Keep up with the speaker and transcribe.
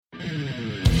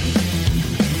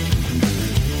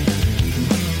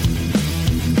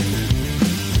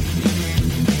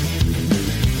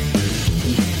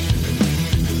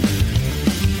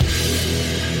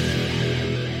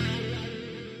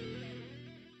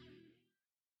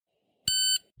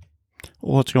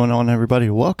What's going on, everybody?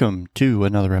 Welcome to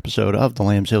another episode of the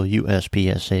Lambs Hill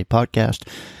USPSA podcast.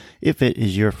 If it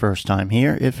is your first time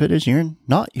here, if it is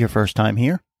not your first time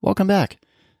here, welcome back.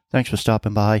 Thanks for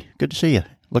stopping by. Good to see you.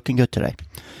 Looking good today.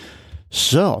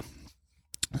 So,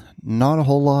 not a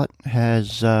whole lot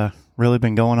has really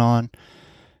been going on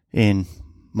in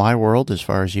my world as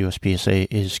far as USPSA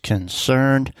is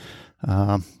concerned.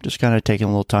 Just kind of taking a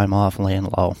little time off, laying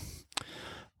low.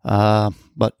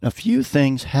 But a few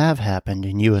things have happened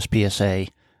in USPSA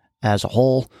as a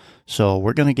whole, so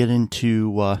we're going to get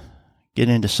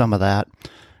into some of that.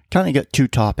 Kind of got two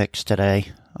topics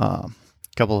today, a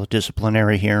couple of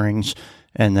disciplinary hearings,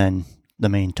 and then the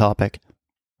main topic.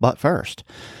 But first,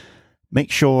 make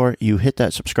sure you hit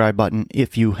that subscribe button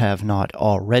if you have not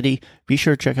already. Be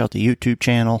sure to check out the YouTube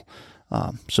channel,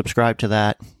 subscribe to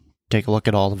that, take a look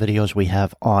at all the videos we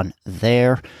have on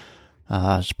there.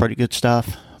 It's pretty good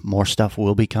stuff. More stuff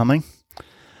will be coming.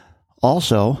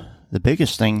 Also, the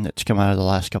biggest thing that's come out of the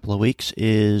last couple of weeks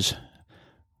is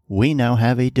we now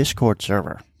have a Discord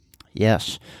server.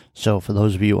 Yes. So for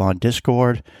those of you on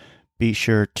Discord, be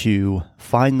sure to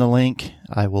find the link.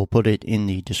 I will put it in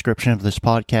the description of this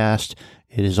podcast.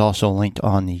 It is also linked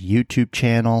on the YouTube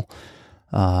channel.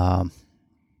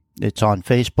 It's on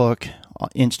Facebook,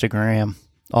 Instagram,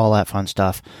 all that fun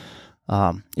stuff.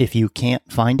 If you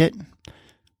can't find it,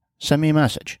 send me a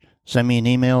message. Send me an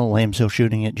email,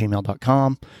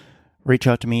 lambshillshooting@gmail.com. Reach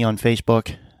out to me on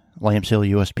Facebook, Lambs Hill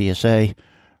USPSA.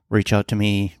 Reach out to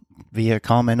me via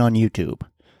comment on YouTube.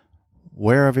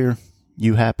 Wherever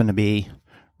you happen to be,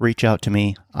 reach out to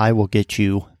me. I will get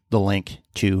you the link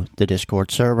to the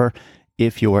Discord server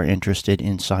if you are interested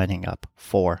in signing up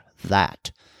for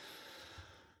that.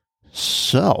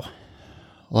 So,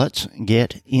 let's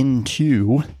get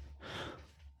into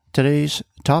today's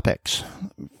topics.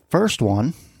 First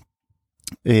one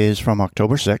is from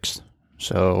October 6th,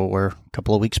 so we're a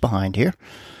couple of weeks behind here,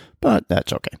 but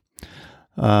that's okay.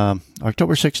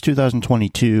 October 6th,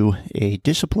 2022, a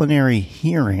disciplinary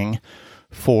hearing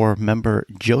for member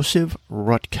Joseph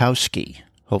Rutkowski.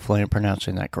 Hopefully I'm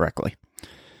pronouncing that correctly.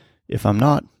 If I'm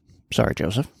not, sorry,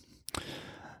 Joseph.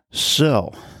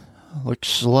 So,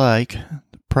 looks like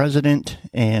the president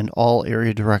and all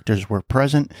area directors were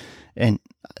present, and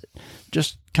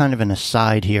just kind of an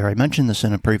aside here, I mentioned this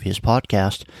in a previous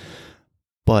podcast,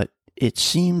 but it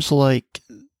seems like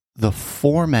the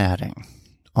formatting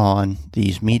on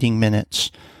these meeting minutes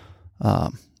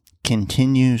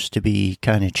continues to be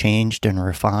kind of changed and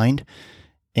refined,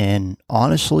 and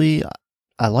honestly,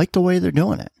 I like the way they're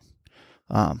doing it.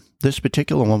 This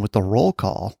particular one with the roll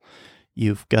call,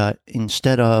 you've got,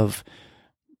 instead of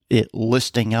it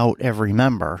listing out every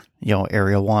member,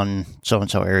 area 1,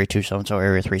 so-and-so, area 2, so-and-so,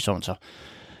 area 3, so-and-so.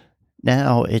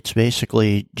 Now it's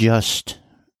basically just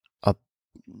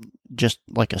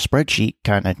like a spreadsheet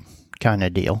kind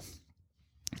of deal.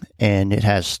 And it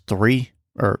has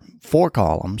 4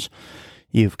 columns.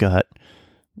 You've got,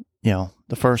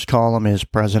 the first column is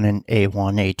President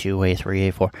A1, A2,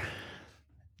 A3, A4.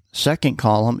 Second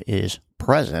column is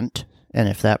present, and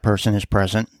if that person is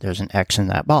present, there's an X in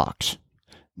that box.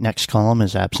 Next column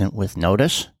is absent with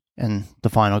notice, and the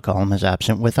final column is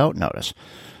absent without notice.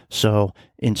 So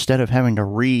instead of having to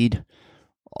read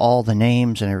all the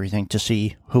names and everything to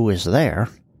see who is there,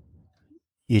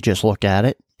 you just look at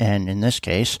it, and in this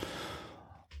case,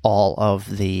 all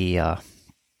the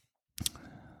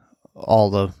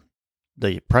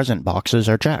present boxes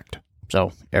are checked.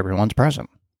 So everyone's present.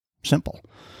 Simple.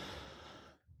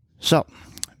 So,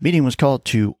 meeting was called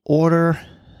to order.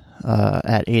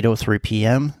 At 8:03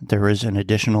 p.m., there is an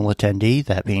additional attendee,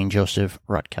 that being Joseph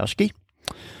Rutkowski.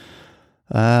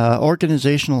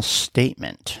 Organizational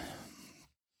statement.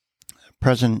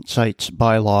 President cites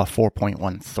bylaw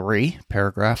 4.13,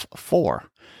 paragraph 4.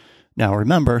 Now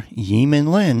remember,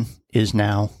 Yi-Min Lin is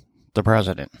now the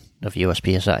president of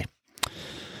USPSA.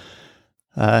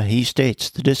 He states,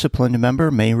 the disciplined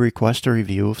member may request a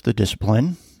review of the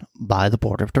discipline by the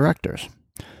board of directors.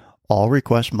 All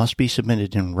requests must be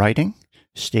submitted in writing,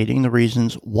 stating the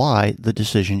reasons why the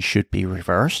decision should be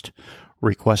reversed.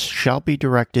 Requests shall be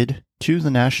directed to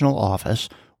the national office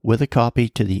with a copy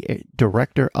to the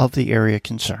director of the area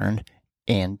concerned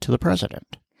and to the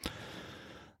president.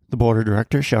 The board of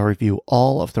directors shall review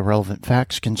all of the relevant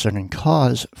facts concerning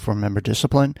cause for member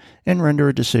discipline and render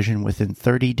a decision within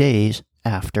 30 days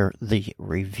after the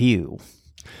review.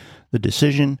 The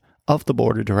decision of the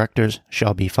board of directors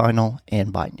shall be final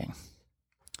and binding.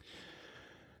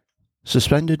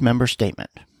 Suspended member statement.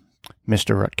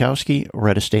 Mr. Rutkowski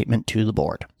read a statement to the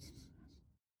board.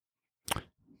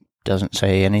 Doesn't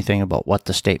say anything about what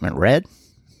the statement read.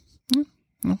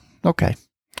 Okay.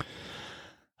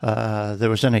 There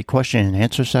was then a question and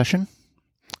answer session.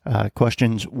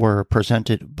 Questions were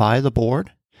presented by the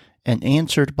board and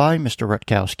answered by Mr.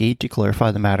 Rutkowski to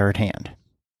clarify the matter at hand.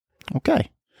 Okay.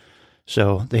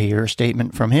 So they hear a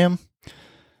statement from him.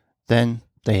 Then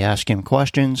they ask him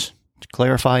questions to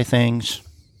clarify things.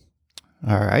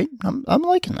 All right. I'm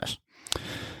liking this.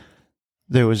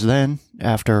 There was then,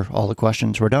 after all the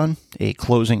questions were done, a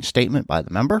closing statement by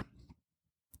the member.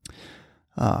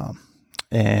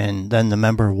 And then the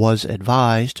member was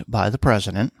advised by the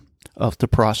president of the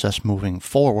process moving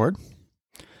forward.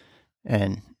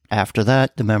 And after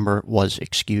that, the member was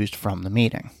excused from the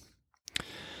meeting.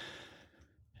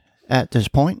 At this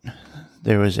point,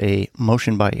 there was a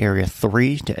motion by Area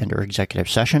 3 to enter executive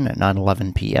session at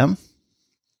 9:11 p.m.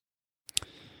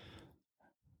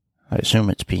 I assume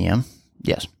it's p.m.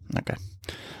 Yes, okay.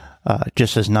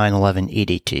 Just says 9:11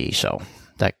 EDT, so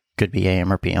that could be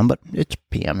a.m. or p.m., but it's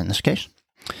p.m. in this case.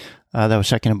 That was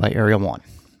seconded by Area 1.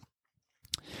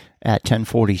 At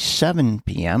 10:47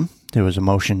 p.m., there was a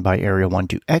motion by Area 1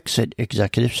 to exit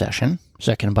executive session,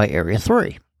 seconded by Area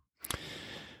 3.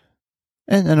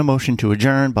 And then a motion to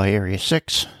adjourn by Area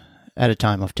 6 at a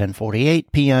time of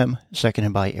 10:48 p.m.,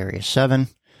 seconded by Area 7.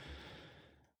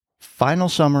 Final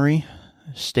summary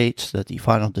states that the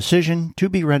final decision to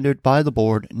be rendered by the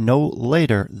board no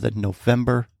later than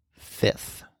November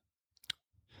 5th.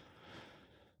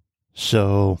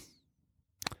 So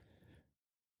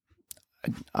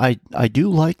I do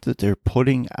like that they're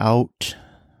putting out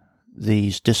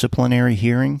these disciplinary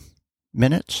hearing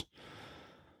minutes,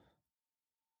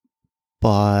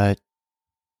 but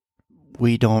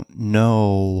we don't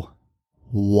know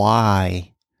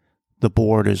why the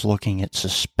board is looking at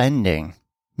suspending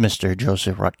Mr.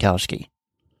 Joseph Rutkowski.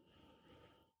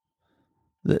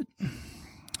 That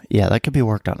could be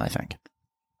worked on, I think.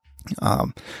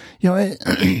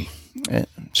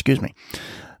 Excuse me.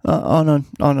 On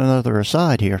another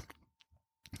aside here,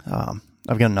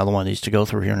 I've got another one of these to go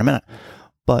through here in a minute,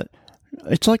 but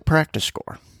it's like practice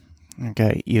score.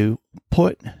 Okay,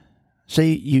 say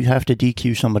you have to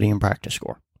DQ somebody in practice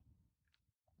score.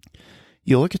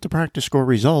 You look at the practice score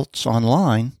results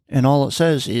online, and all it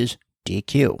says is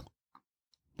DQ.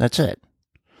 That's it.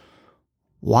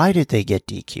 Why did they get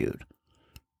DQ'd?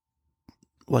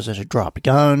 Was it a dropped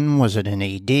gun? Was it an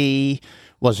AD?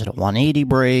 Was it a 180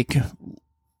 break?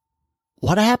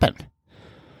 What happened?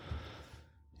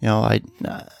 I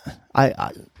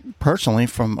personally,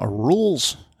 from a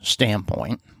rules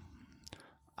standpoint,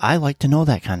 I like to know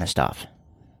that kind of stuff.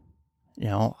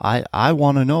 I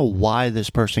want to know why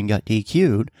this person got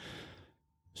DQ'd.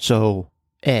 So,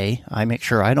 A, I make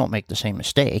sure I don't make the same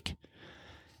mistake.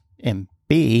 And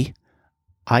B,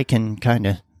 I can kind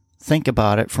of think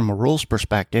about it from a rules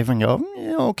perspective and go,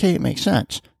 okay, it makes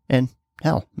sense. And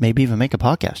hell, maybe even make a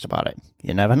podcast about it.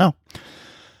 You never know.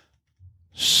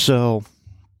 So,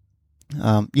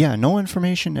 no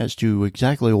information as to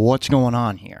exactly what's going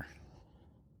on here.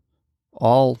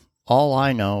 All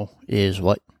I know is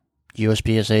what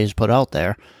USPSA has put out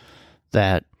there,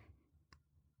 that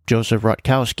Joseph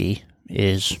Rutkowski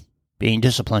is being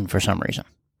disciplined for some reason.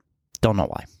 Don't know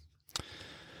why.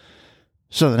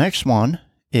 So the next one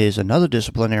is another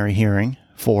disciplinary hearing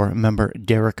for member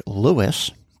Derek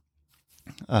Lewis,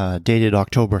 dated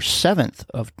October 7th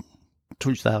of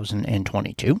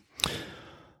 2022.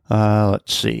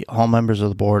 Let's see. All members of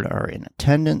the board are in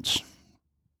attendance,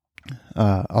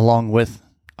 along with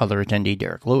other attendee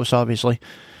Derek Lewis, obviously.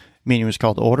 Meeting was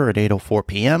called to order at 8:04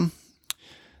 p.m.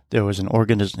 There was an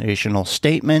organizational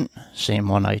statement, same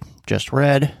one I just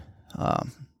read,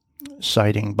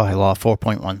 citing bylaw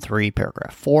 4.13,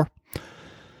 paragraph 4.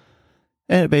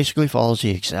 And it basically follows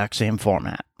the exact same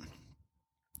format.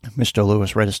 Mr.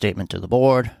 Lewis read a statement to the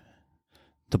board.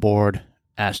 The board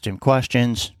asked him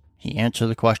questions. He answered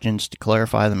the questions to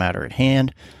clarify the matter at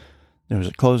hand. There was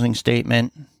a closing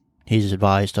statement. He's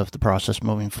advised of the process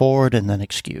moving forward and then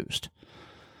excused.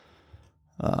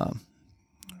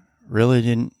 Really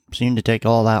didn't seem to take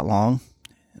all that long.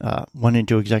 Went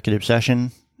into executive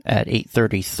session at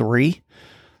 8:33.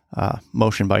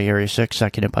 Motion by Area 6,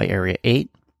 seconded by Area 8.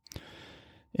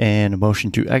 And a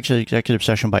motion to exit executive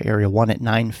session by Area 1 at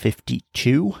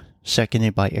 9:52,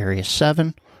 seconded by Area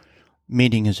 7.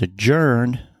 Meeting is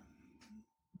adjourned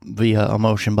via a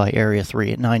motion by Area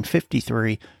 3 at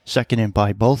 9:53, seconded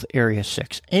by both Area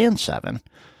 6 and 7,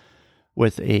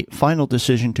 with a final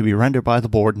decision to be rendered by the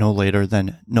board no later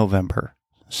than November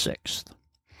 6th.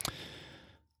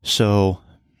 So,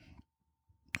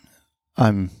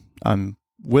 I'm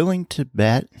willing to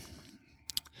bet,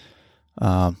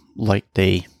 like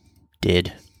they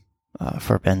did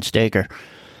for Ben Staker,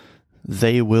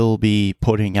 they will be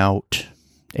putting out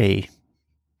a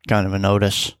kind of a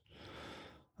notice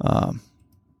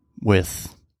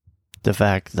with the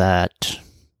fact that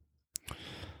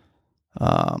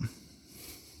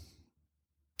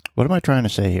what am I trying to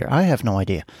say here? I have no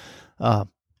idea.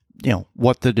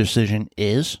 What the decision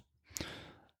is.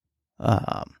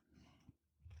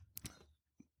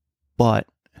 But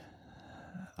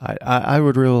I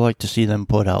would really like to see them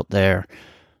put out there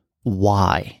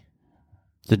why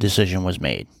the decision was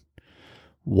made.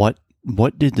 What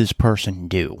did this person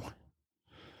do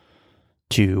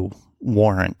to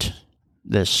warrant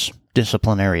this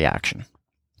disciplinary action?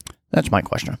 That's my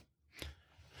question.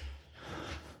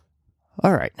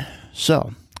 All right,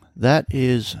 so that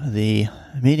is the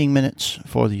meeting minutes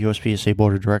for the USPSA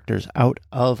Board of Directors out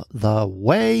of the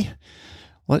way.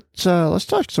 Let's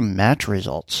talk some match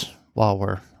results while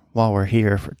we're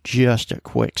here for just a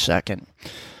quick second.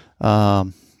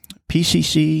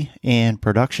 PCC and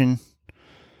production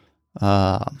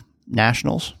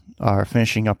nationals are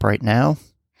finishing up right now.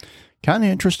 Kind of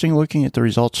interesting looking at the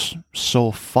results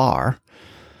so far.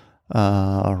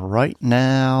 Right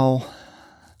now,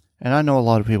 and I know a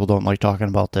lot of people don't like talking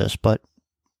about this, but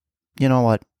you know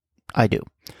what? I do.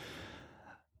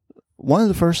 One of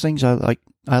the first things I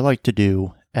like to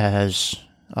do as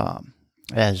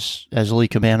Lee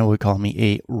Cabana would call me,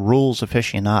 a rules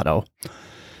aficionado,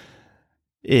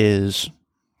 is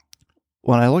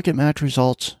when I look at match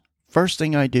results, first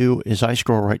thing I do is I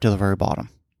scroll right to the very bottom.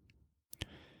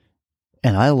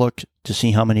 And I look to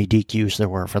see how many DQs there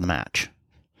were for the match.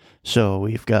 So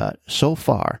we've got, so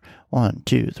far, 1,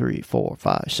 2, 3, 4,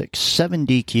 5, 6, 7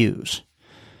 DQs.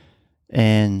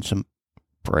 And some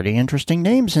pretty interesting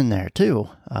names in there, too.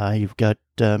 You've got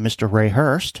Mr. Ray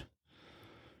Hurst,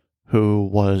 who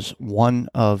was one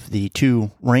of the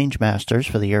 2 range masters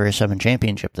for the Area 7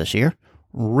 Championship this year.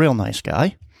 Real nice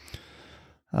guy.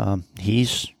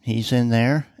 He's in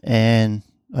there. And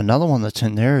another one that's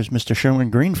in there is Mr.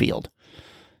 Sherman Greenfield,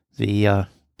 the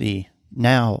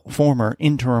now former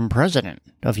interim president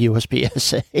of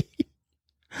USPSA.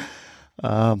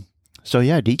 So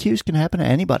yeah, DQs can happen to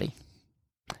anybody.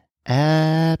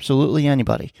 Absolutely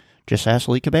anybody. Just ask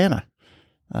Lee Cabana.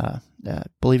 I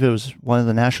believe it was one of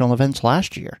the national events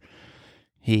last year.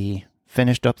 He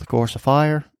finished up the course of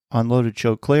fire, unloaded,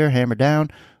 showed clear, hammered down,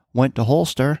 went to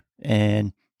holster,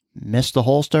 and missed the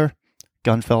holster.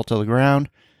 Gun fell to the ground,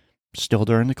 still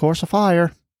during the course of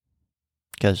fire.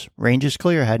 Because range is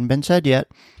clear, hadn't been said yet.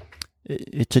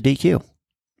 It's a DQ.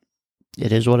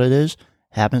 It is what it is.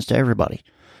 Happens to everybody.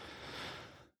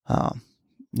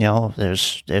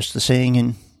 There's the saying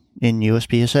in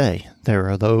USPSA. There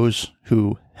are those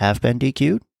who have been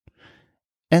DQ'd,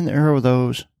 and there are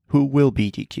those who will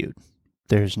be DQ'd.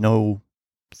 There's no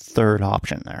third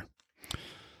option there.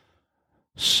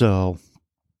 So,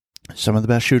 some of the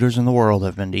best shooters in the world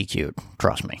have been DQ'd.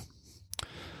 Trust me.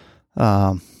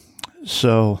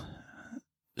 So,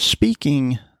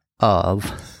 speaking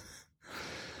of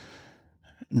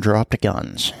dropped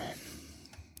guns,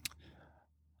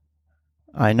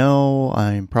 I know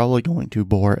I'm probably going to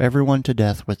bore everyone to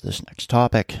death with this next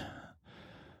topic,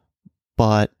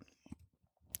 but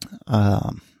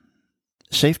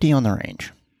safety on the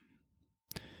range.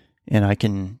 And I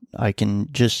can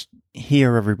just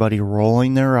hear everybody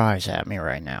rolling their eyes at me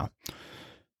right now.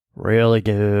 Really,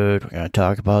 dude, we're going to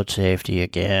talk about safety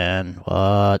again.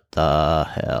 What the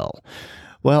hell?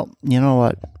 Well, you know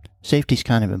what? Safety's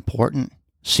kind of important,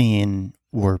 seeing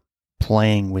we're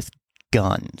playing with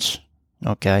guns,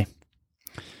 okay?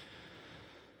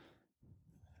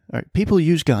 All right, people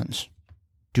use guns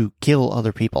to kill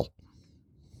other people.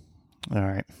 All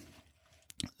right.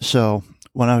 So,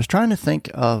 when I was trying to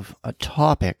think of a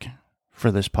topic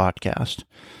for this podcast,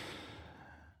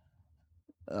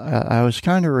 I was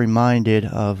kind of reminded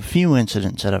of a few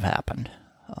incidents that have happened.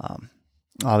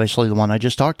 Obviously, the one I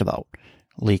just talked about,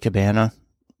 Lee Cabana,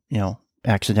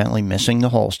 accidentally missing the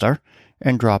holster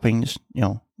and dropping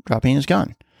his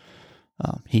gun.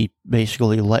 He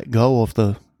basically let go of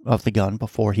the gun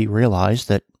before he realized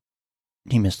that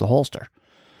he missed the holster.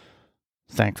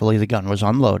 Thankfully, the gun was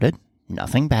unloaded.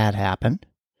 Nothing bad happened.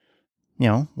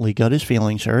 Lee got his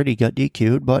feelings hurt. He got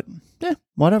DQ'd, but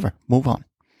whatever. Move on.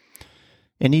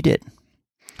 And he did.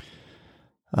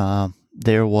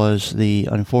 There was the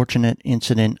unfortunate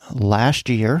incident last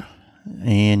year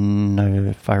in,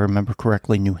 if I remember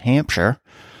correctly, New Hampshire,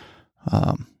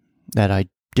 that I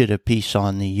did a piece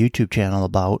on the YouTube channel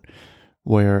about,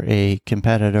 where a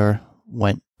competitor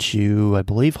went to, I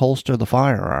believe, holster the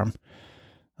firearm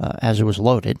as it was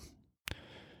loaded.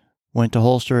 Went to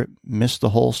holster it, missed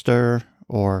the holster,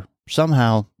 or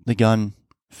somehow the gun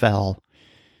fell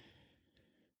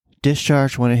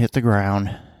discharged when it hit the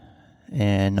ground,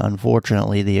 and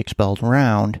unfortunately the expelled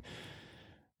round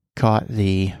caught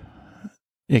the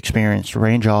experienced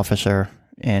range officer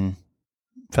and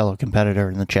fellow competitor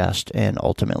in the chest and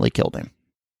ultimately killed him.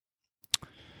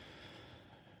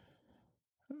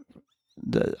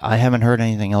 I haven't heard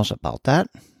anything else about that.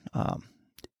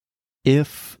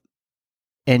 If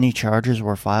any charges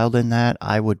were filed in that,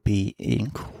 I would be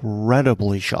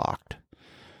incredibly shocked.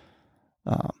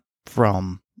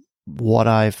 From what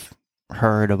I've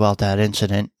heard about that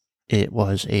incident, it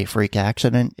was a freak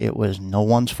accident. It was no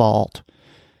one's fault.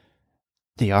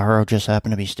 The RO just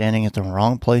happened to be standing at the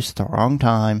wrong place at the wrong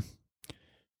time,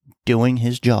 doing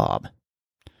his job.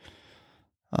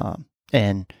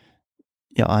 And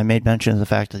I made mention of the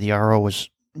fact that the RO was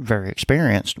very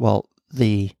experienced. Well,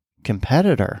 the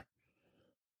competitor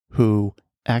who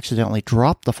accidentally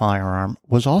dropped the firearm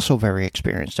was also very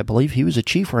experienced. I believe he was a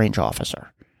chief range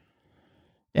officer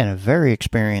and a very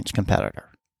experienced competitor.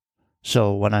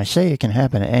 So when I say it can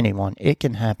happen to anyone, it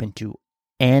can happen to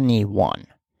anyone.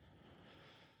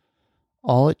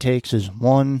 All it takes is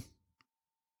one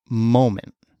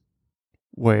moment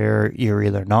where you're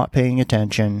either not paying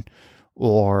attention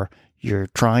or you're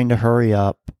trying to hurry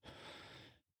up,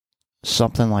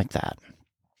 something like that.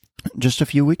 Just a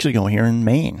few weeks ago here in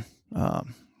Maine, I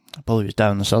believe it's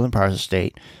down in the southern part of the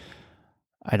state.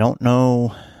 I don't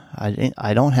know.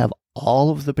 I don't have all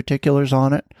of the particulars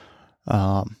on it.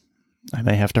 I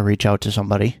may have to reach out to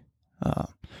somebody.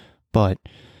 But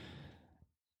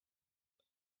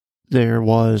there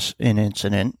was an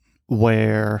incident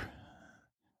where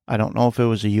I don't know if it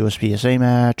was a USPSA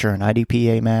match or an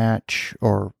IDPA match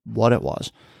or what it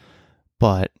was,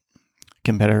 but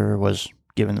competitor was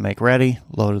given the make ready,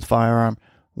 loaded the firearm,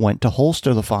 went to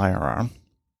holster the firearm.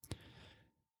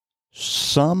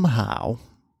 Somehow,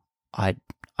 I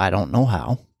don't know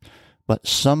how, but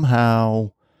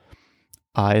somehow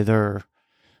either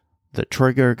the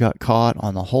trigger got caught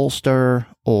on the holster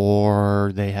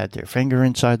or they had their finger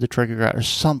inside the trigger guard or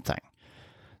something.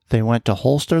 They went to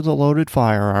holster the loaded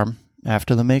firearm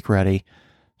after the make ready.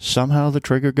 Somehow the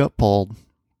trigger got pulled.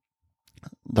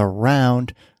 The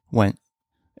round went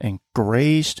and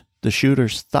grazed the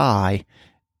shooter's thigh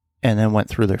and then went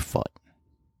through their foot.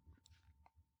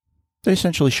 They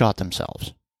essentially shot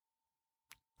themselves.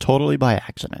 Totally by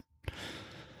accident.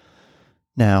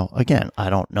 Now, again, I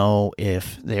don't know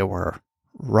if they were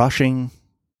rushing,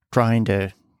 trying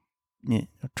to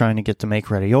get the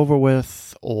make ready over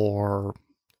with, or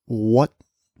what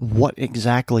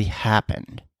exactly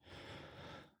happened.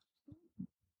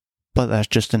 But that's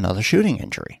just another shooting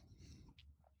injury.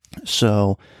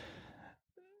 So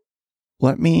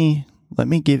let me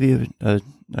give you a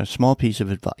small piece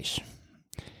of advice.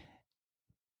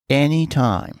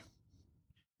 Anytime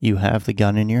you have the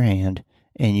gun in your hand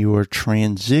and you are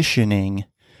transitioning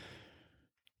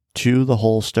to the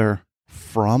holster,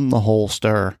 from the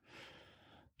holster,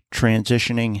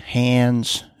 transitioning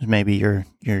hands, maybe you're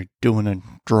doing a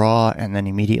draw and then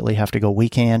immediately have to go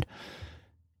weak hand,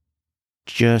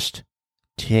 just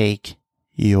take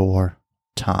your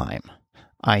time.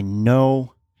 I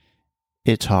know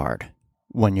it's hard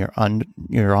when you're on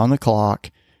the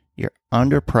clock, you're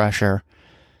under pressure,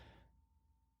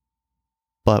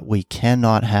 but we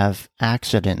cannot have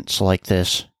accidents like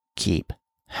this keep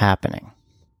happening.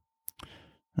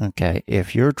 Okay,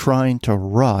 if you're trying to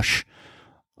rush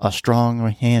a strong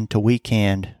hand to weak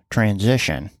hand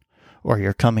transition, or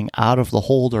you're coming out of the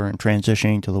holder and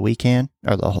transitioning to the weak hand,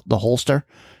 or the holster,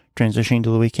 transitioning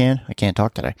to the weak hand, I can't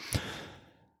talk today,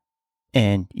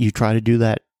 and you try to do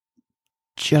that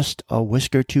just a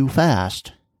whisker too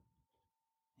fast,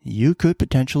 you could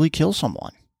potentially kill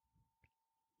someone.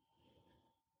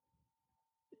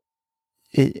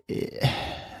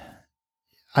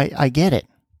 I get it.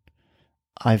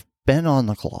 I've been on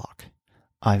the clock.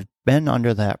 I've been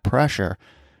under that pressure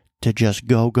to just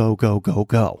go.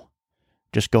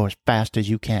 Just go as fast as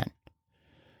you can.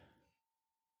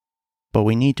 But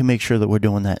we need to make sure that we're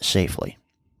doing that safely.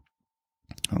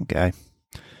 Okay?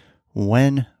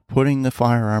 When putting the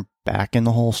firearm back in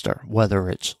the holster, whether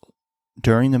it's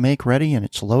during the make ready and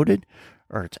it's loaded,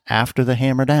 or it's after the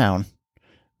hammer down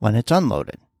when it's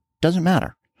unloaded, doesn't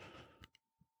matter.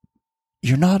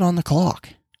 You're not on the clock.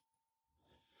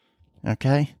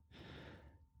 Okay?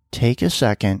 Take a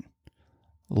second,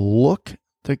 look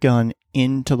the gun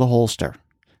into the holster.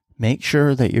 Make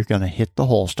sure that you're going to hit the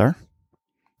holster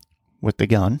with the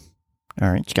gun. All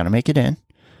right, it's going to make it in.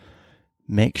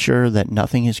 Make sure that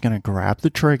nothing is going to grab the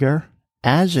trigger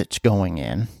as it's going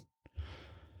in.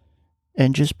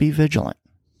 And just be vigilant.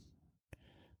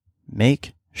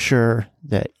 Make sure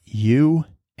that you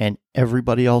and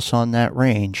everybody else on that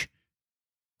range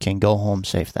can go home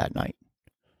safe that night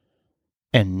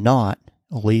and not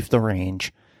leave the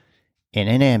range in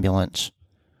an ambulance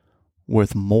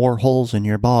with more holes in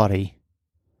your body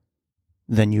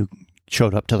than you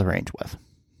showed up to the range with.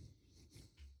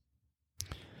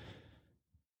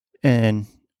 And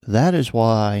that is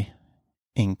why,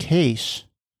 in case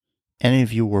any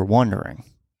of you were wondering,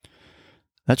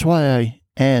 that's why I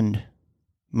end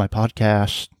my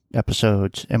podcast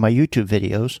episodes and my YouTube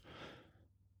videos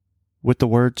with the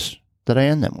words that I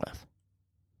end them with.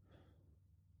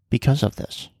 Because of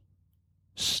this.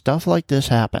 Stuff like this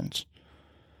happens.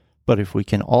 But if we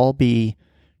can all be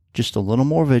just a little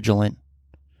more vigilant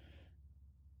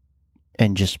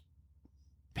and just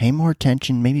pay more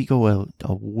attention, maybe go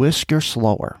a whisker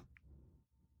slower,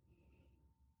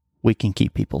 we can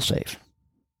keep people safe,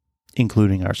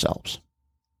 including ourselves.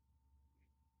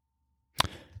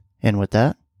 And with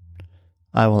that,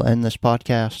 I will end this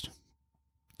podcast.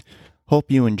 Hope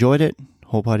you enjoyed it.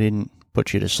 Hope I didn't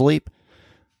put you to sleep.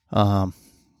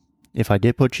 If I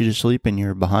did put you to sleep and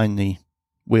you're behind the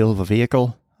wheel of a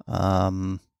vehicle,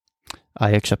 I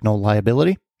accept no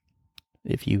liability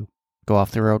if you go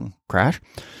off the road and crash.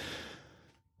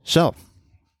 So,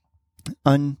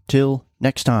 until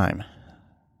next time,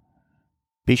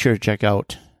 be sure to check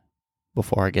out,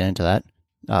 before I get into that,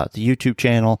 the YouTube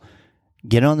channel.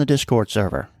 Get on the Discord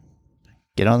server.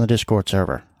 Get on the Discord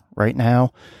server. Right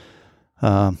now,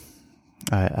 I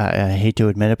hate to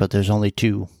admit it, but there's only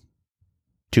two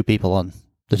people on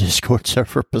the Discord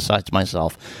server besides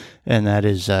myself, and that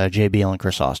is JBL and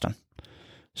Chris Austin.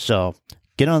 So,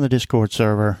 get on the Discord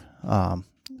server. Got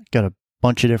a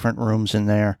bunch of different rooms in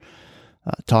there,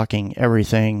 talking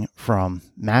everything from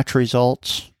match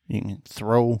results. You can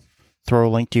throw a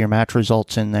link to your match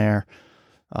results in there.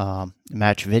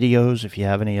 Match videos, if you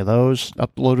have any of those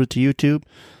uploaded to YouTube,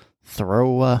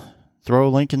 throw a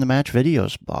link in the match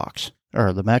videos box,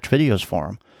 or the match videos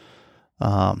forum.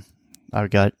 I've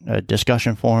got a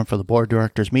discussion forum for the board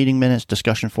directors meeting minutes,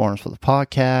 discussion forums for the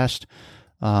podcast.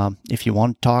 If you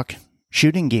want to talk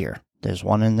shooting gear, there's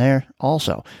one in there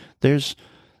also. There's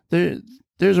a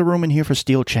room in here for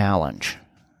Steel Challenge,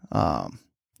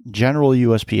 general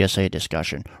USPSA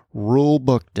discussion, rule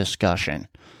book discussion.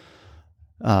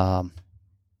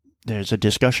 There's a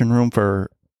discussion room for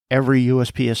every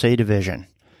USPSA division,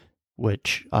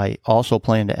 which I also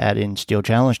plan to add in Steel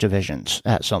Challenge divisions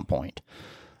at some point.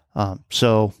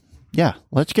 So yeah,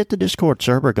 let's get the Discord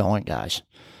server going, guys,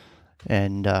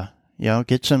 and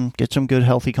get some good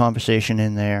healthy conversation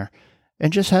in there,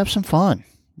 and just have some fun.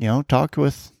 Talk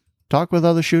with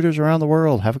other shooters around the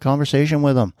world, have a conversation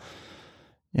with them.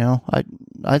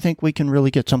 I think we can really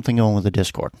get something going with the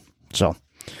Discord. So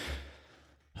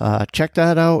check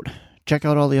that out. Check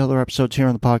out all the other episodes here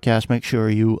on the podcast. Make sure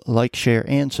you like, share,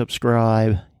 and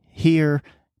subscribe here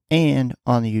and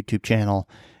on the YouTube channel.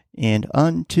 And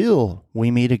until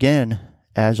we meet again,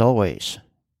 as always,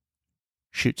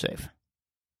 shoot safe.